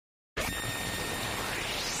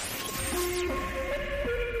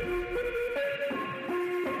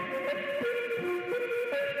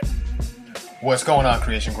What's going on,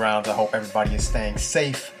 Creation Grounds? I hope everybody is staying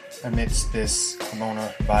safe amidst this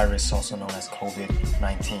coronavirus, also known as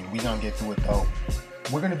COVID-19. We're going to get through it, though.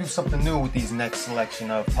 We're going to do something new with these next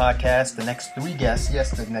selection of podcasts. The next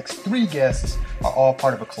three guests are all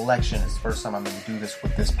part of a collection. It's the first time I'm going to do this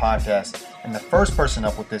with this podcast. And the first person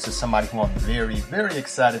up with this is somebody who I'm very, very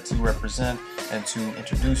excited to represent and to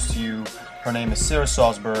introduce to you. Her name is Sarah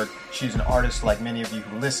Salzberg. She's an artist like many of you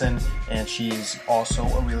who listen, and she's also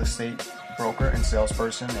a real estate broker and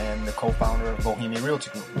salesperson and the co-founder of Bohemia Realty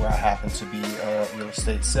Group, where I happen to be a real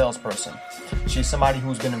estate salesperson. She's somebody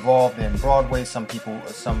who's been involved in Broadway, somebody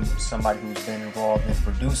who's been involved in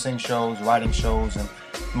producing shows, writing shows, and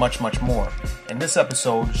much, much more. In this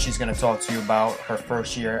episode, she's going to talk to you about her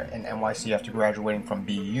first year in NYC after graduating from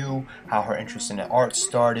BU, how her interest in the arts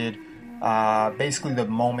started, basically the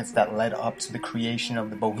moments that led up to the creation of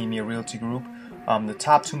the Bohemia Realty Group, the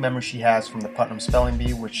top two memories she has from the Putnam Spelling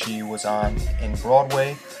Bee, which she was on in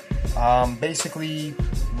Broadway, basically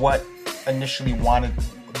what initially wanted,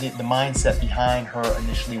 the mindset behind her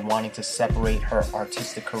initially wanting to separate her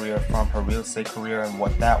artistic career from her real estate career and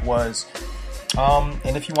what that was.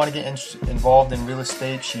 And if you want to get involved in real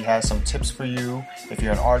estate, she has some tips for you. If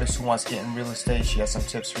you're an artist who wants to get in real estate, she has some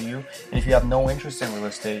tips for you. And if you have no interest in real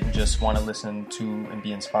estate and just want to listen to and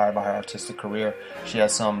be inspired by her artistic career, she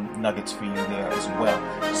has some nuggets for you there as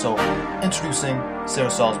well. So, introducing Sarah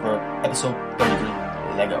Salzberg, episode 33,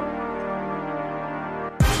 Lego.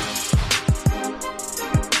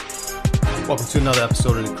 Welcome to another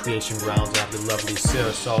episode of the Creation Grounds. I have the lovely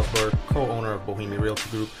Sarah Salzberg, co-owner of Bohemia Realty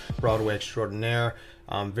Group, Broadway extraordinaire,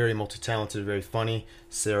 very multi-talented, very funny,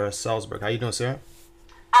 Sarah Salzberg. How you doing, Sarah?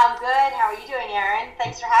 I'm good. How are you doing, Aaron?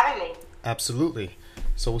 Thanks for having me. Absolutely.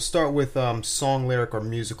 So we'll start with song, lyric, or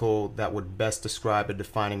musical that would best describe a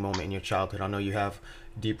defining moment in your childhood. I know you have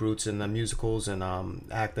deep roots in the musicals and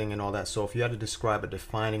acting and all that. So if you had to describe a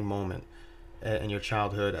defining moment in your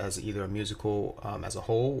childhood as either a musical as a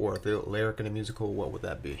whole or the lyric in a musical, what would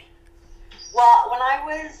that be? Well, when I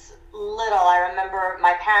was little, I remember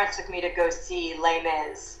my parents took me to go see Les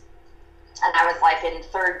Mis, and I was like in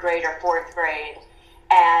third grade or fourth grade,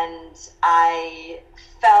 and I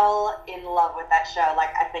fell in love with that show,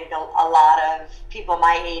 like I think a lot of people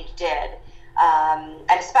my age did,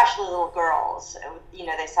 and especially little girls. You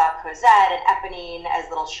know, they saw Cosette and Eponine as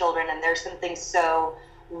little children, and there's something so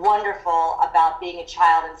wonderful about being a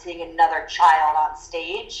child and seeing another child on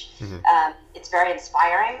stage. Mm-hmm. It's very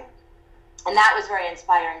inspiring, and that was very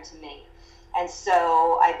inspiring to me. And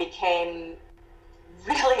so I became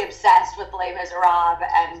really obsessed with Les Miserables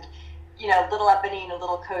and, you know, little Eponine and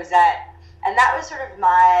little Cosette. And that was sort of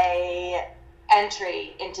my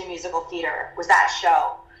entry into musical theater, was that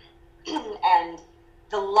show. And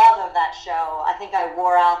the love of that show, I think I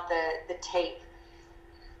wore out the tape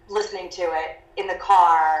listening to it in the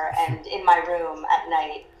car and in my room at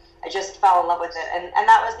night. I just fell in love with it, and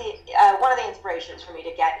that was the one of the inspirations for me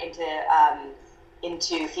to get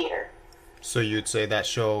into theater. So you'd say that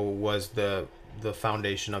show was the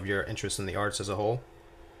foundation of your interest in the arts as a whole?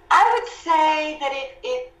 I would say that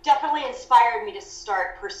it definitely inspired me to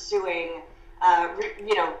start pursuing,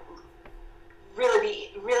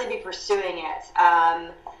 really be pursuing it.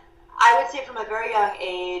 I would say from a very young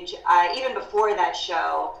age, even before that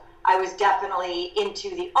show, I was definitely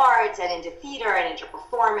into the arts and into theater and into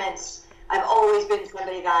performance. I've always been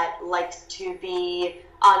somebody that likes to be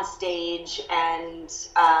on stage and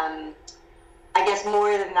I guess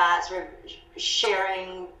more than that, sort of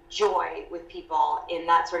sharing joy with people in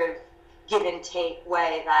that sort of give and take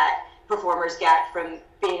way that performers get from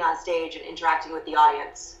being on stage and interacting with the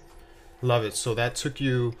audience. Love it. So that took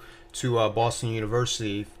you to Boston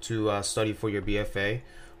University to study for your BFA.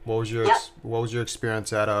 What was your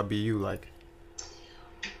experience at BU like?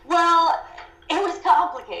 Well, it was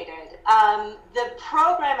complicated. The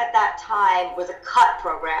program at that time was a cut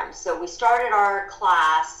program, so we started our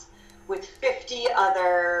class with 50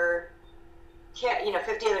 other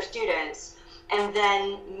students, and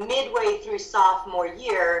then midway through sophomore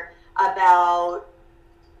year, about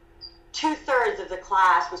 2/3 of the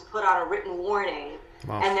class was put on a written warning.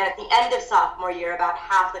 Wow. And then at the end of sophomore year, about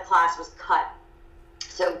half the class was cut.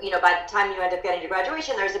 So, you know, by the time you end up getting to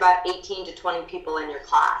graduation, there's about 18 to 20 people in your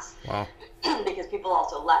class. Wow. Because people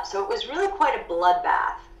also left. So it was really quite a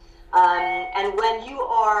bloodbath. And when you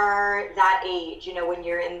are that age, you know, when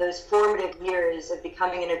you're in those formative years of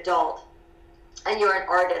becoming an adult, and you're an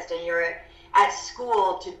artist, and you're at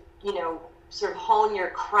school to, you know, sort of hone your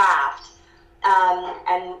craft,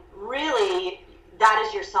 and really that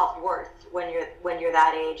is your self-worth when you're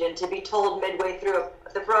that age. And to be told midway through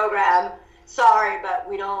the program, sorry, but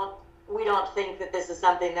we're we don't think that this is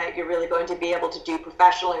something that you're really going to be able to do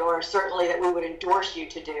professionally, or certainly that we would endorse you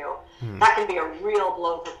to do. That can be a real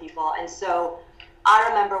blow for people. And so I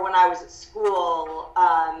remember when I was at school,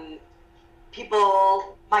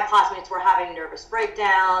 my classmates were having nervous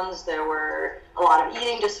breakdowns. There were a lot of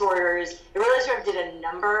eating disorders. It really sort of did a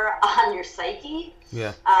number on your psyche.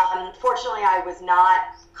 Yeah. Fortunately, I was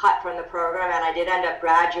not cut from the program, and I did end up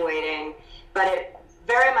graduating, but it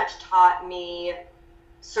very much taught me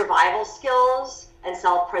survival skills and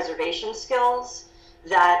self-preservation skills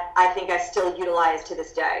that I think I still utilize to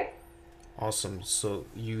this day. Awesome. So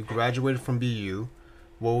you graduated from BU.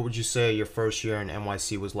 What would you say your first year in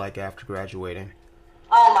NYC was like after graduating?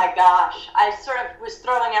 Oh my gosh, I sort of was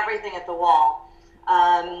throwing everything at the wall.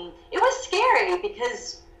 It was scary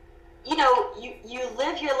because, you know, you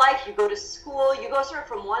live your life, you go to school, you go sort of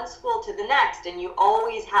from one school to the next, and you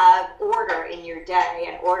always have order in your day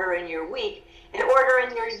and order in your week and order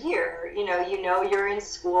in your year. You know you're in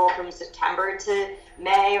school from September to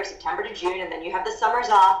May or September to June, and then you have the summers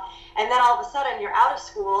off, and then all of a sudden you're out of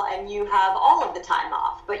school and you have all of the time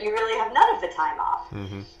off, but you really have none of the time off.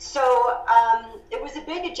 Mm-hmm. So it was a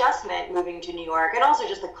big adjustment moving to New York, and also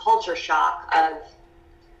just the culture shock of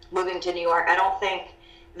moving to New York. I don't think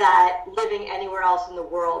that living anywhere else in the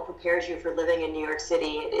world prepares you for living in New York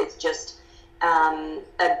City. It's just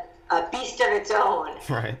a beast of its own.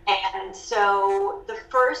 Right. And so the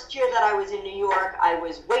first year that I was in New York, I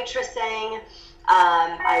was waitressing.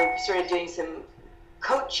 I started doing some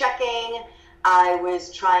coat checking. I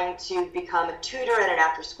was trying to become a tutor at an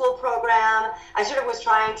after-school program. I sort of was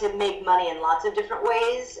trying to make money in lots of different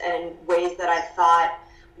ways, and ways that I thought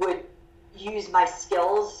would use my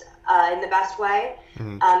skills in the best way.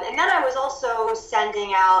 Mm-hmm. And then I was also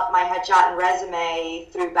sending out my headshot and resume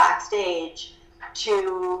through Backstage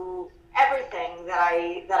to everything that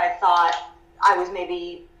I thought I was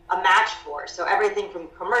maybe a match for. So everything from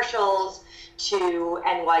commercials to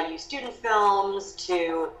NYU student films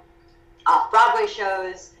to off-Broadway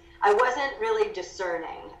shows. I wasn't really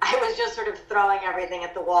discerning. I was just sort of throwing everything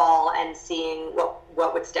at the wall and seeing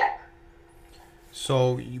what would stick.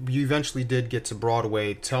 So you eventually did get to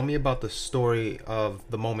Broadway. Tell me about the story of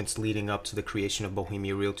the moments leading up to the creation of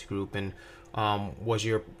Bohemia Realty Group, and was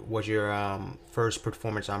your first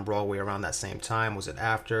performance on Broadway around that same time? Was it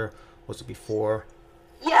after? Was it before?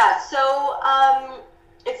 Yeah, so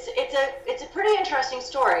it's a pretty interesting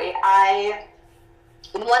story.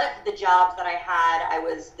 In one of the jobs that I had, I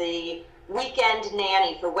was the weekend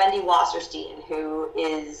nanny for Wendy Wasserstein, who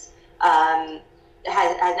is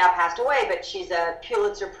has now passed away, but she's a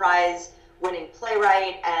Pulitzer Prize winning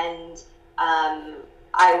playwright, and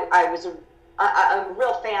I was a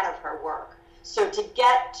real fan of her work. So to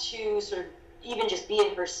get to sort of even just be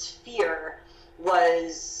in her sphere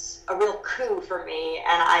was a real coup for me,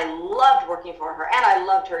 and I loved working for her, and I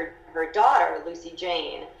loved her daughter, Lucy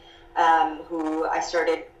Jane, who I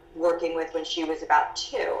started working with when she was about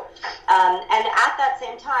 2. And at that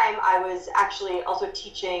same time, I was actually also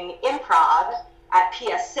teaching improv at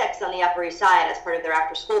PS6 on the Upper East Side as part of their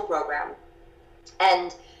after-school program.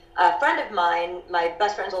 And a friend of mine, my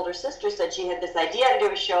best friend's older sister, said she had this idea to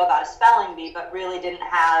do a show about a spelling bee, but really didn't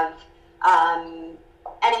have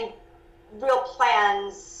any real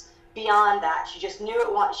plans beyond that. She just knew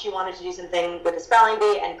she wanted to do something with a spelling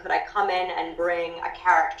bee, and could I come in and bring a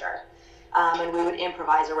character? And we would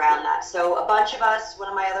improvise around that. So a bunch of us, one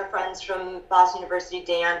of my other friends from Boston University,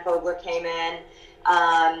 Dan Fogler, came in,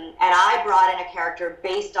 and I brought in a character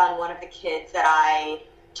based on one of the kids that I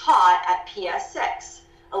taught at PS6,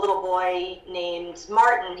 a little boy named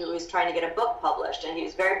Martin who was trying to get a book published, and he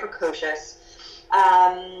was very precocious.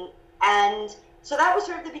 And so that was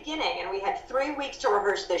sort of the beginning, and we had 3 weeks to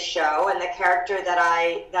rehearse this show, and the character that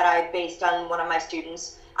I based on one of my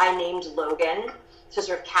students, I named Logan, to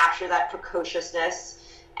sort of capture that precociousness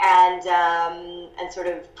and sort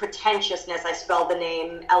of pretentiousness. I spelled the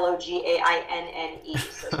name Logainne,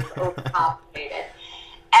 so sort of overcomplicated.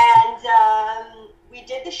 And we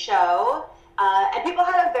did the show, and people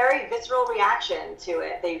had a very visceral reaction to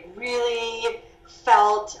it. They really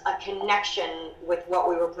felt a connection with what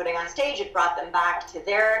we were putting on stage. It brought them back to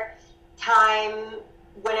their time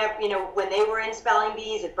whenever, when they were in spelling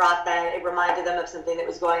bees. It reminded them of something that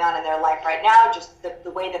was going on in their life right now, just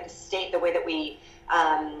the way that we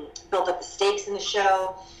built up the stakes in the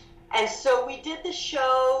show. And so we did the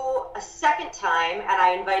show a second time, and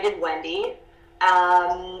I invited Wendy,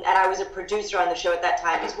 and I was a producer on the show at that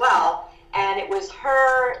time as well. And it was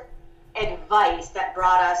her advice that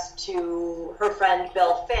brought us to her friend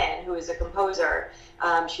Bill Finn, who is a composer.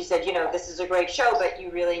 She said, this is a great show, but you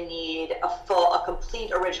really need a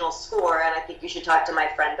complete original score, and I think you should talk to my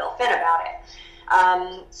friend Bill Finn about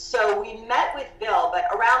it. So we met with Bill, but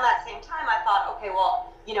around that same time, I thought, okay,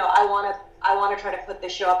 well, I want to try to put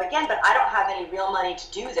this show up again, but I don't have any real money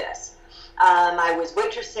to do this. I was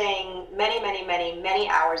waitressing many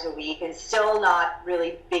hours a week and still not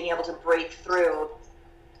really being able to break through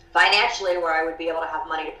financially where I would be able to have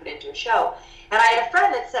money to put into a show. And I had a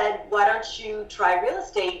friend that said, why don't you try real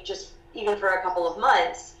estate just even for a couple of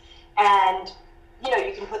months, and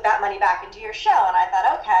you can put that money back into your show. And I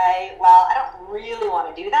thought, okay, well, I don't really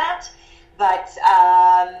want to do that, but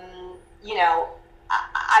I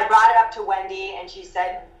brought it up to Wendy, and she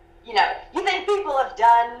said, you think people have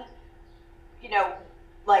done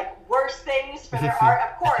like worse things for their art?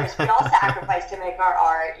 Of course, we all sacrifice to make our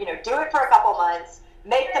art. Do it for a couple months,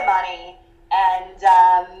 make the money,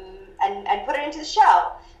 and put it into the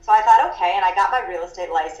show. So I thought, okay, and I got my real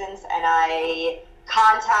estate license, and I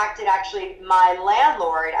contacted actually my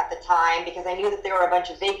landlord at the time because I knew that there were a bunch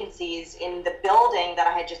of vacancies in the building that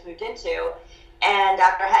I had just moved into. And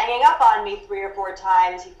after hanging up on me 3 or 4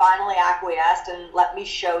 times, he finally acquiesced and let me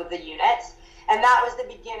show the units. And that was the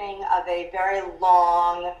beginning of a very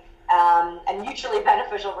long and mutually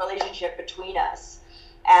beneficial relationship between us.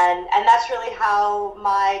 And that's really how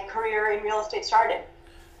my career in real estate started.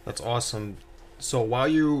 That's awesome. So while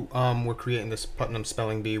you were creating this Putnam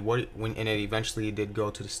Spelling Bee, when it eventually did go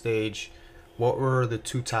to the stage, what were the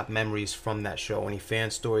 2 top memories from that show? Any fan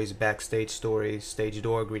stories, backstage stories, stage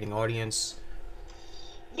door, greeting audience?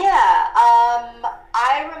 Yeah,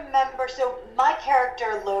 I remember, so my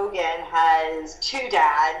character Logan has 2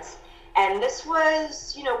 dads, and this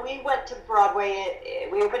was, we went to Broadway,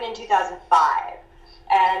 we opened in 2005,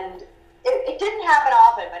 and it didn't happen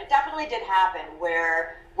often, but it definitely did happen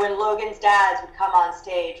where when Logan's dads would come on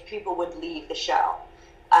stage, people would leave the show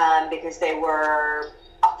because they were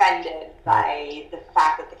offended by the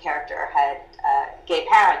fact that the character had gay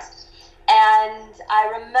parents. And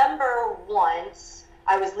I remember once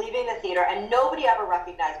I was leaving the theater, and nobody ever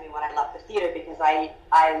recognized me when I left the theater because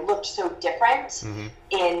I looked so different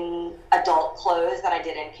in adult clothes than I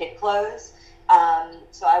did in kid clothes.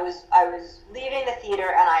 So I was leaving the theater,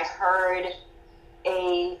 and I heard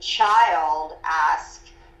a child ask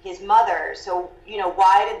his mother, so,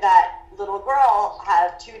 why did that little girl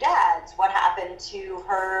have 2 dads? What happened to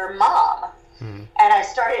her mom? And I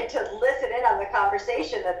started to listen in on the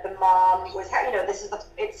conversation that the mom was having.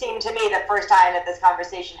 It seemed to me the first time that this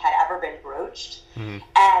conversation had ever been broached.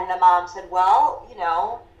 And the mom said, well,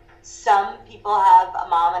 some people have a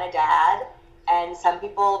mom and a dad, and some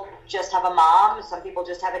people just have a mom, some people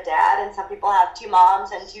just have a dad, and some people have 2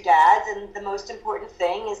 moms and 2 dads. And the most important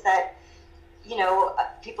thing is that,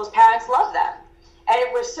 people's parents love them. And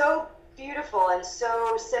it was so beautiful and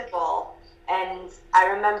so simple. And I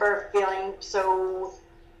remember feeling so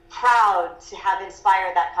proud to have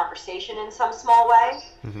inspired that conversation in some small way.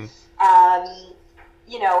 And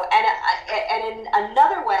in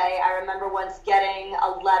another way, I remember once getting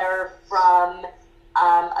a letter from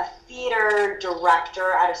a theater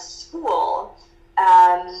director at a school.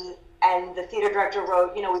 And the theater director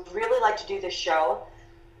wrote, we'd really like to do this show,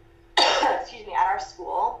 at our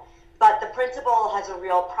school. But the principal has a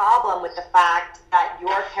real problem with the fact that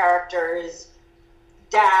your character's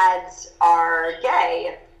dads are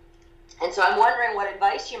gay. And so I'm wondering what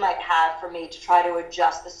advice you might have for me to try to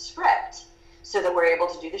adjust the script so that we're able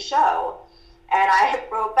to do the show. And I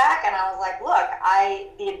wrote back and I was like, look,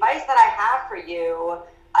 the advice that I have for you,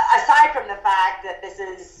 aside from the fact that this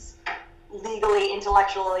is legally,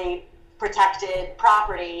 intellectually protected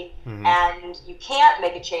property and you can't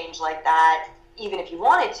make a change like that, even if you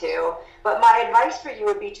wanted to, but my advice for you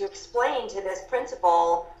would be to explain to this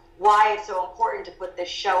principal why it's so important to put this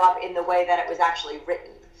show up in the way that it was actually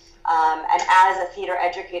written. And as a theater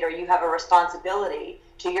educator, you have a responsibility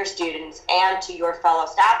to your students and to your fellow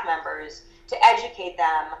staff members to educate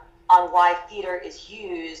them on why theater is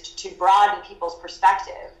used to broaden people's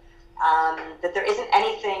perspective. That there isn't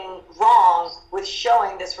anything wrong with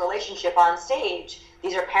showing this relationship on stage.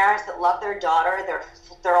 These are parents that love their daughter.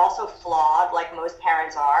 They're also flawed, like most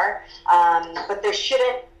parents are. But there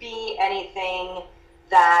shouldn't be anything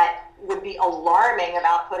that would be alarming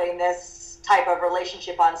about putting this type of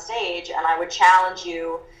relationship on stage. And I would challenge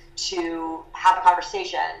you to have a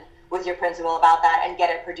conversation with your principal about that and get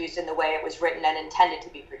it produced in the way it was written and intended to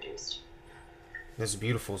be produced. That's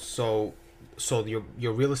beautiful. So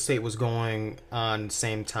your real estate was going on the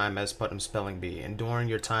same time as Putnam Spelling Bee, and during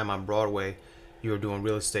your time on Broadway, you were doing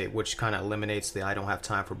real estate, which kind of eliminates the I don't have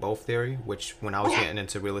time for both theory, which when I was getting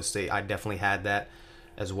into real estate, I definitely had that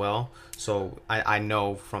as well. So I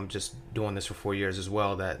know from just doing this for 4 years as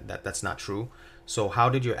well that's not true. So how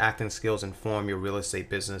did your acting skills inform your real estate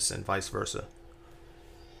business and vice versa?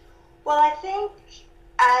 Well, I think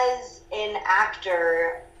as an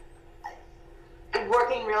actor,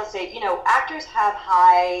 working in real estate, actors have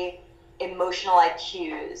high emotional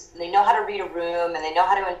IQs. They know how to read a room and they know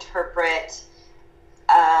how to interpret,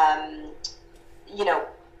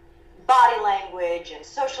 body language and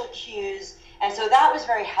social cues. And so that was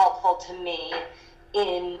very helpful to me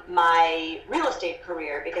in my real estate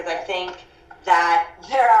career, because I think that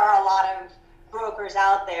there are a lot of brokers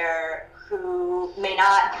out there who may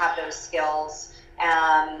not have those skills.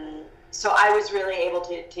 So I was really able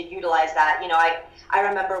to utilize that. I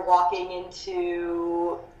remember walking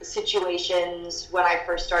into situations when I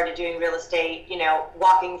first started doing real estate,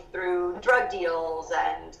 walking through drug deals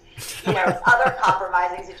and, other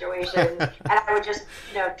compromising situations. And I would just,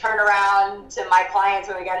 turn around to my clients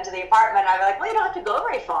when we got into the apartment. I'd be like, well, you don't have to go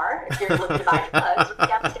very far if you're looking to buy drugs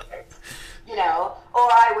downstairs. Or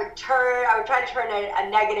I would try to turn a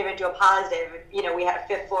negative into a positive. We had a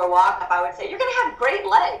fifth floor walk up. I would say, you're going to have great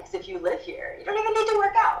legs if you live here. You don't even need to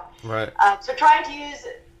work out. Right. So trying to use,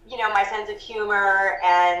 my sense of humor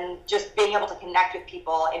and just being able to connect with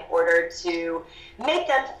people in order to make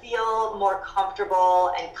them feel more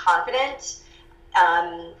comfortable and confident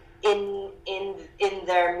in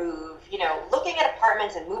their move. Looking at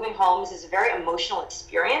apartments and moving homes is a very emotional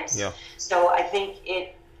experience. Yeah. So I think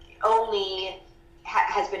it only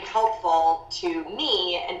has been helpful to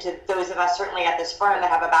me and to those of us certainly at this firm that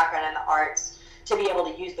have a background in the arts to be able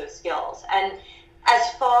to use those skills. And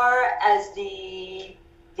as far as the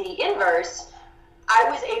inverse, I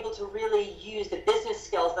was able to really use the business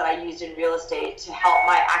skills that I used in real estate to help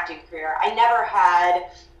my acting career. I never had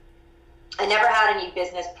any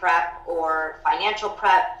business prep or financial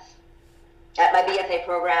prep at my BFA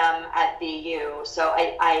program at BU. So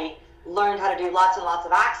I learned how to do lots and lots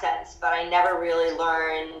of accents, but I never really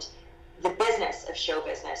learned the business of show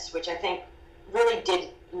business, which I think really did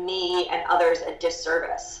me and others a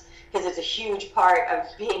disservice, because it's a huge part of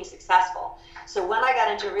being successful. So when I got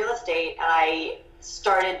into real estate and I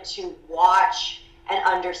started to watch and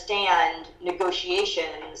understand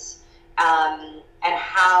negotiations and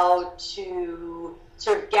how to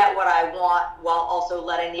sort of get what I want while also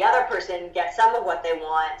letting the other person get some of what they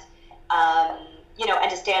want, and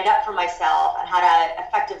to stand up for myself and how to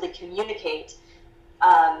effectively communicate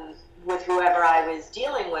with whoever I was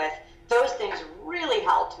dealing with, those things really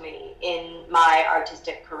helped me in my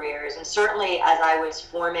artistic careers. And certainly as I was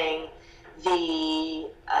forming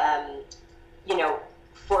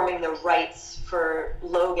forming the rights for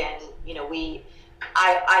Logan,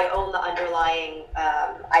 I own the underlying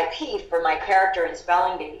IP for my character in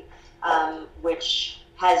Spelling Bee, which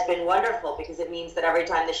has been wonderful because it means that every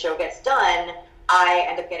time the show gets done, I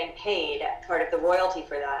end up getting paid part of the royalty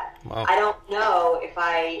for that. Wow. I don't know if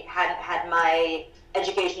I hadn't had my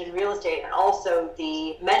education in real estate and also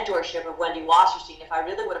the mentorship of Wendy Wasserstein, if I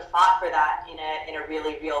really would have fought for that in a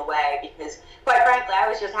really real way, because quite frankly, I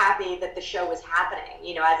was just happy that the show was happening.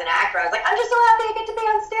 As an actor, I was like, I'm just so happy I get to be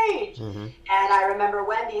on stage. Mm-hmm. And I remember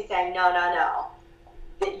Wendy saying, no,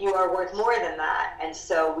 that you are worth more than that. And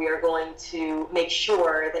so we are going to make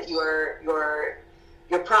sure that your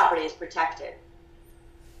property is protected.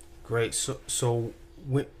 Great. So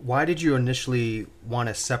why did you initially want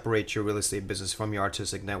to separate your real estate business from your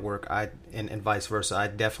artistic network? And vice versa. I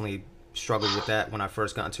definitely struggled with that when I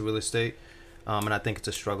first got into real estate, and I think it's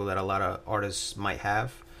a struggle that a lot of artists might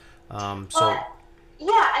have.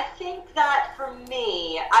 I think that for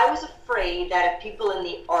me, I was afraid that if people in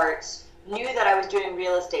the arts knew that I was doing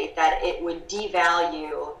real estate, that it would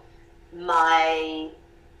devalue my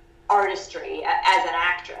artistry as an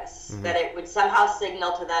actress, mm-hmm. that it would somehow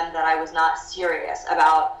signal to them that I was not serious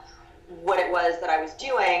about what it was that I was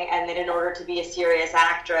doing, and that in order to be a serious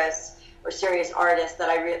actress or serious artist, that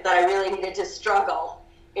I really needed to struggle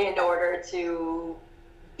in order to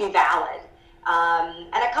be valid.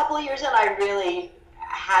 And a couple of years in, I really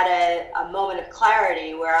had a moment of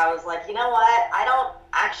clarity where I was like, you know what, I don't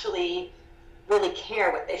actually really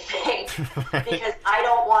care what they think because I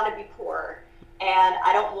don't want to be poor. And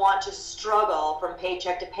I don't want to struggle from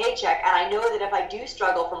paycheck to paycheck. And I know that if I do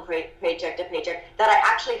struggle from paycheck to paycheck, that I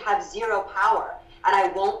actually have zero power and I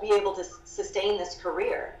won't be able to sustain this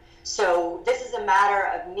career. So this is a matter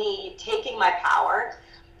of me taking my power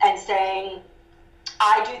and saying,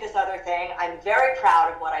 I do this other thing. I'm very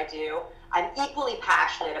proud of what I do. I'm equally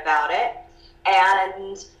passionate about it.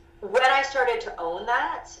 And when I started to own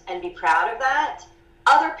that and be proud of that,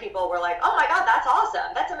 other people were like, oh my God, that's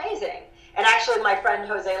awesome. That's amazing. And actually my friend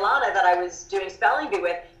Jose Lana that I was doing spelling bee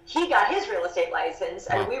with, he got his real estate license,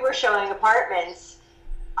 and we were showing apartments,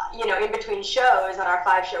 in between shows on our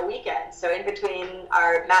 5-show weekend. So in between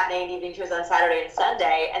our matinee and evening shows on Saturday and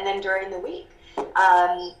Sunday, and then during the week.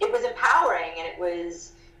 It was empowering, and it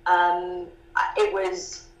was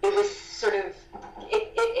sort of,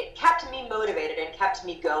 it kept me motivated and kept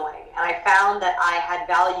me going. And I found that I had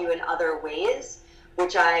value in other ways,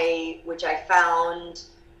 which I found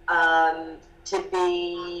to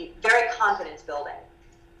be very confidence building.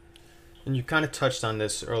 And you kind of touched on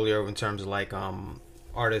this earlier in terms of like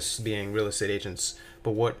artists being real estate agents,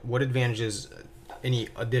 but what advantages, any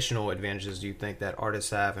additional advantages do you think that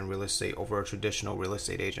artists have in real estate over a traditional real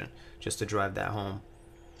estate agent, just to drive that home?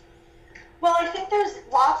 Well, I think there's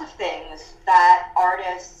lots of things that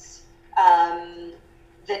artists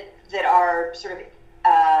that are sort of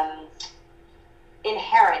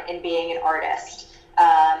inherent in being an artist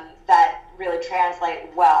that really translate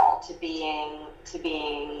well to being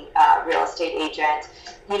a real estate agent.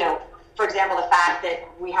 For example, the fact that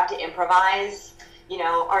we have to improvise.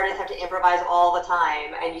 Artists have to improvise all the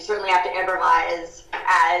time, and you certainly have to improvise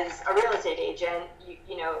as a real estate agent.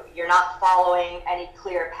 You're not following any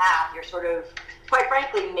clear path. You're sort of, quite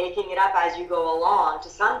frankly, making it up as you go along to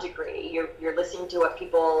some degree. You're listening to what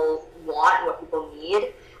people want and what people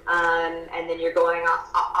need, and then you're going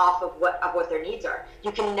off of what their needs are.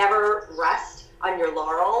 You can never rest on your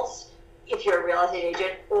laurels if you're a real estate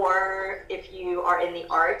agent, or if you are in the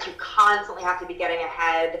arts. You constantly have to be getting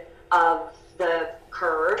ahead of the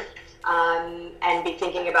curve, and be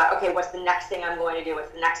thinking about, okay, what's the next thing I'm going to do?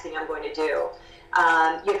 What's the next thing I'm going to do?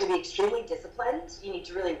 You have to be extremely disciplined. You need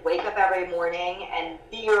to really wake up every morning and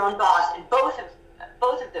be your own boss in both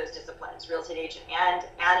of those disciplines, real estate agent and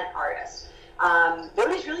an artist.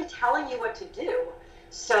 Nobody's really telling you what to do.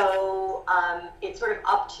 So it's sort of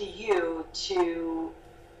up to you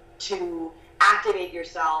to activate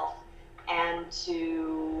yourself and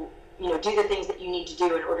to do the things that you need to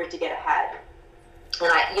do in order to get ahead.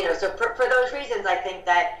 And so for those reasons, I think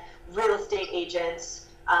that real estate agents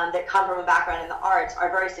that come from a background in the arts are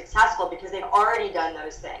very successful because they've already done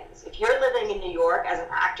those things. If you're living in New York as an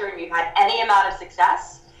actor and you've had any amount of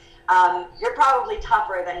success, you're probably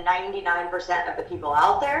tougher than 99% of the people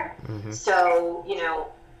out there. Mm-hmm. So,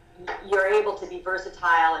 you're able to be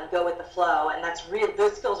versatile and go with the flow, and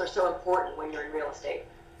those skills are so important when you're in real estate.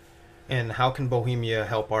 And how can Bohemia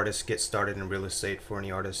help artists get started in real estate for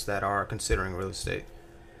any artists that are considering real estate?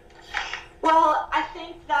 Well, I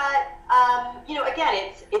think that,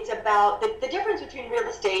 again, it's about the difference between real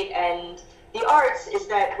estate and the arts is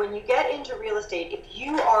that when you get into real estate, if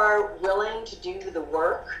you are willing to do the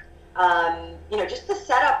work, just the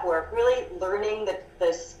setup work, really learning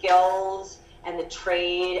the skills and the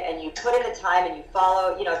trade, and you put in the time and you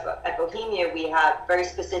follow, at Bohemia, we have very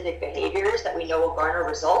specific behaviors that we know will garner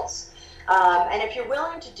results. And if you're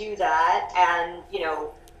willing to do that and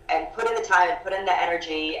put in the time and put in the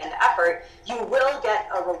energy and the effort, you will get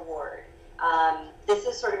a reward. This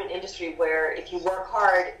is sort of an industry where if you work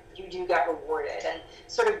hard, you do get rewarded. And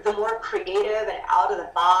sort of the more creative and out of the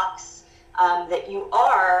box that you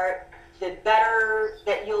are, the better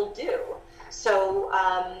that you'll do. So,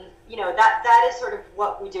 that is sort of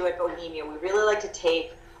what we do at Bohemia. We really like to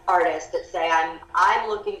take artists that say, I'm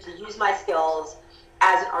looking to use my skills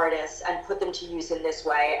as an artist and put them to use in this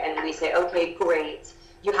way. And we say, okay, great.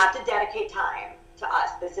 You have to dedicate time to us.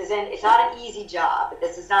 It's not an easy job.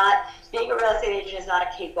 Being a real estate agent is not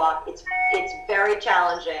a cakewalk. It's very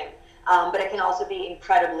challenging, but it can also be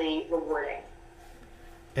incredibly rewarding.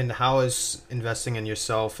 And how has investing in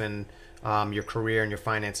yourself and your career and your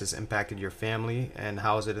finances impacted your family, and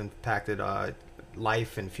how has it impacted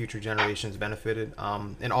life and future generations benefited?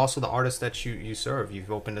 And also the artists that you serve.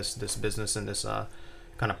 You've opened this business and this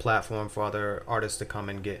kind of platform for other artists to come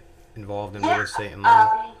and get involved in real estate and learn.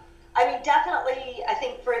 Definitely, I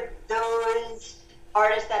think for those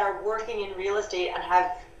artists that are working in real estate and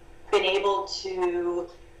have been able to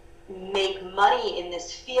make money in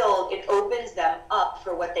this field, it opens them up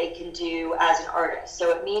for what they can do as an artist.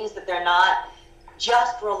 So it means that they're not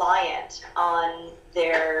just reliant on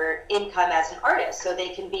their income as an artist. So they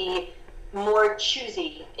can be more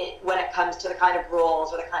choosy when it comes to the kind of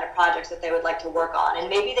roles or the kind of projects that they would like to work on. And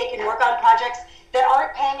maybe they can work on projects that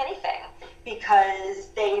aren't paying anything because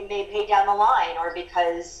they may pay down the line or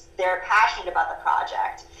because they're passionate about the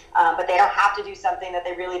project. But they don't have to do something that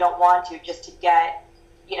they really don't want to just to get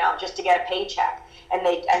a paycheck. And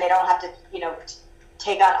they don't have to,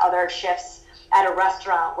 take on other shifts at a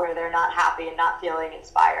restaurant where they're not happy and not feeling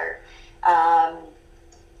inspired.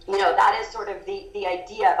 That is sort of the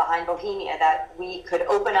idea behind Bohemia, that we could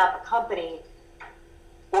open up a company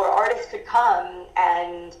where artists could come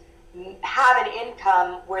and have an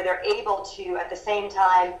income where they're able to, at the same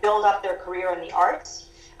time, build up their career in the arts,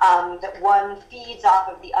 that one feeds off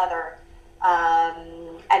of the other.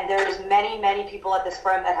 And there's many people at this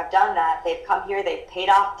firm that have done that. They've come here, they've paid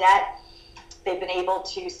off debt, they've been able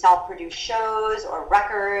to self-produce shows or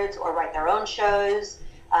records or write their own shows.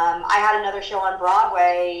 I had another show on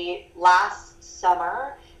Broadway last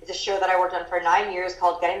summer. It's a show that I worked on for 9 years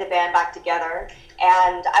called Getting the Band Back Together.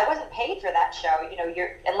 And I wasn't paid for that show.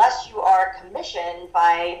 Unless you are commissioned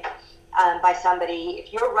by somebody,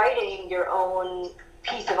 if you're writing your own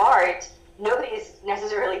piece of art, nobody is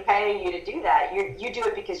necessarily paying you to do that. You do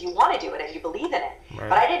it because you want to do it and you believe in it. Right.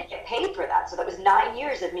 But I didn't get paid for that. So that was 9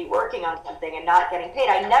 years of me working on something and not getting paid.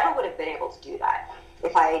 I never would have been able to do that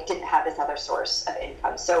if I didn't have this other source of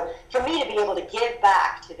income. So for me to be able to give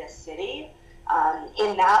back to this city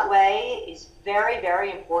in that way is very, very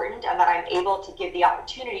important, and that I'm able to give the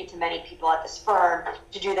opportunity to many people at this firm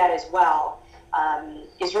to do that as well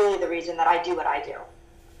is really the reason that I do what I do.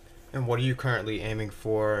 And what are you currently aiming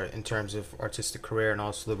for in terms of artistic career and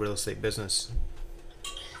also the real estate business?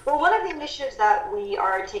 Well, one of the initiatives that we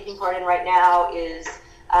are taking part in right now is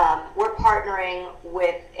we're partnering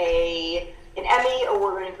with an Emmy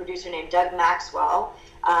award-winning producer named Doug Maxwell,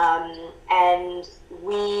 and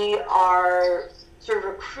we are sort of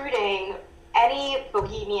recruiting any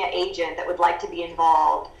Bohemia agent that would like to be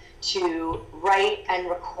involved to write and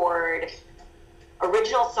record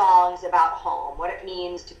original songs about home, what it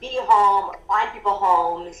means to be home, or find people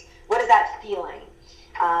homes, what is that feeling?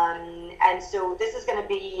 And so this is going to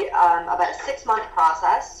be about a 6-month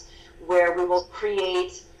process where we will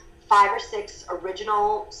create 5 or 6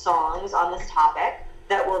 original songs on this topic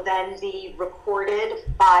that will then be recorded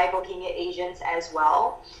by Bohemia agents as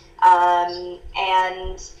well.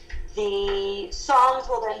 And the songs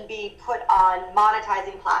will then be put on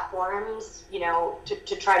monetizing platforms,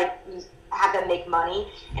 to try to have them make money.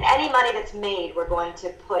 And any money that's made, we're going to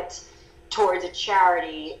put towards a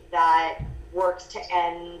charity that works to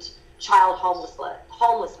end child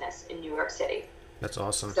homelessness in New York City. That's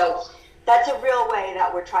awesome. So that's a real way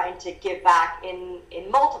that we're trying to give back in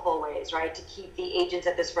multiple ways, right? To keep the agents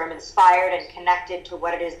at this firm inspired and connected to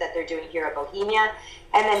what it is that they're doing here at Bohemia,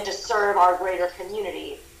 and then to serve our greater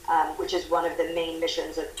community, which is one of the main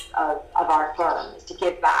missions of our firm, is to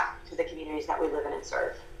give back to the communities that we live in and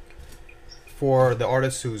serve. For the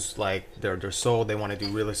artists who's like they're sold, they want to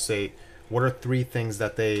do real estate, what are 3 things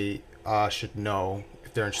that they should know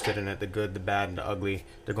if they're interested in it? The good, the bad, and the ugly.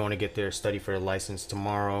 They're going to get their study for a license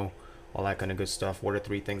tomorrow, all that kind of good stuff. What are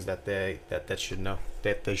 3 things that they should know?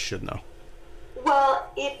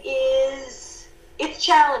 Well, it's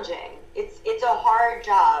challenging. It's a hard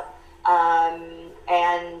job,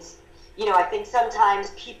 and I think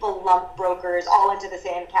sometimes people lump brokers all into the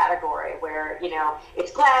same category where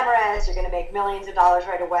it's glamorous, you're going to make millions of dollars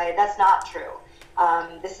right away. That's not true.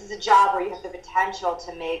 This is a job where you have the potential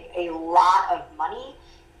to make a lot of money,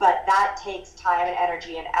 but that takes time and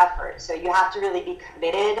energy and effort. So you have to really be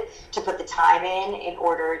committed to put the time in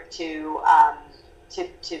order to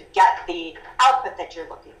get the output that you're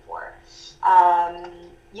looking for.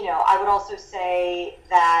 I would also say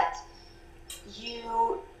that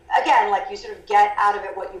you sort of get out of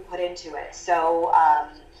it what you put into it. So,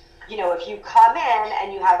 if you come in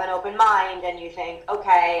and you have an open mind and you think,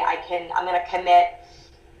 okay, I'm going to commit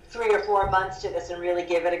 3 or 4 months to this and really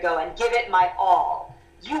give it a go and give it my all,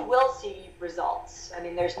 you will see results. I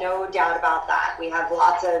mean, there's no doubt about that. We have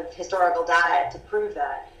lots of historical data to prove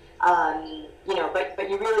that. But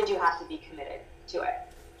you really do have to be committed to it.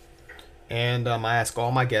 And I ask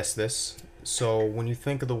all my guests this. So when you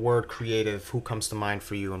think of the word creative, who comes to mind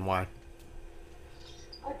for you and why?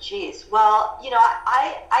 Oh, geez. Well,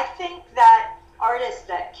 I think that artists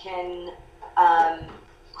that can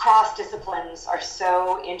cross disciplines are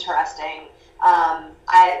so interesting.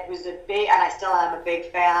 I was a big, and I still am a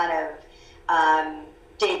big fan of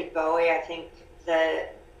David Bowie. I think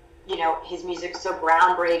his music's so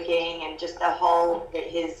groundbreaking, and just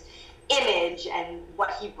his image and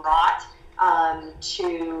what he brought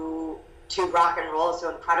to rock and roll is so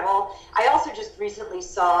incredible. I also just recently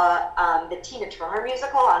saw the Tina Turner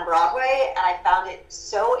musical on Broadway, and I found it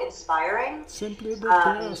so inspiring. Simply the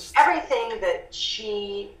best. Everything that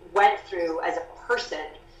she went through as a person,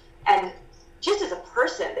 and just as a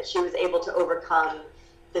person, that she was able to overcome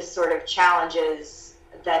the sort of challenges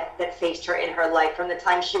that faced her in her life from the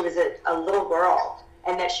time she was a little girl.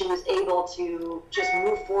 and that she was able to just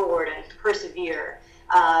move forward and persevere.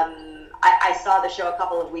 I saw the show a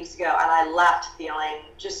couple of weeks ago, and I left feeling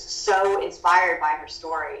just so inspired by her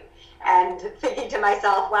story, and thinking to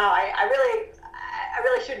myself, wow, I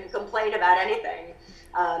really shouldn't complain about anything,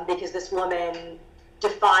 because this woman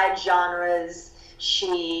defied genres.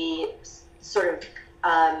 She sort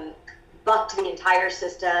of bucked the entire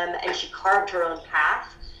system, and she carved her own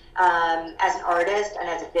path as an artist and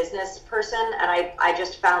as a business person, and I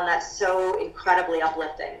just found that so incredibly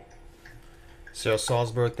uplifting. Sarah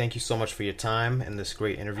Salzberg, thank you so much for your time and this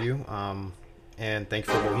great interview, and thank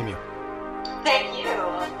you for Bohemia. Thank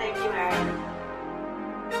you.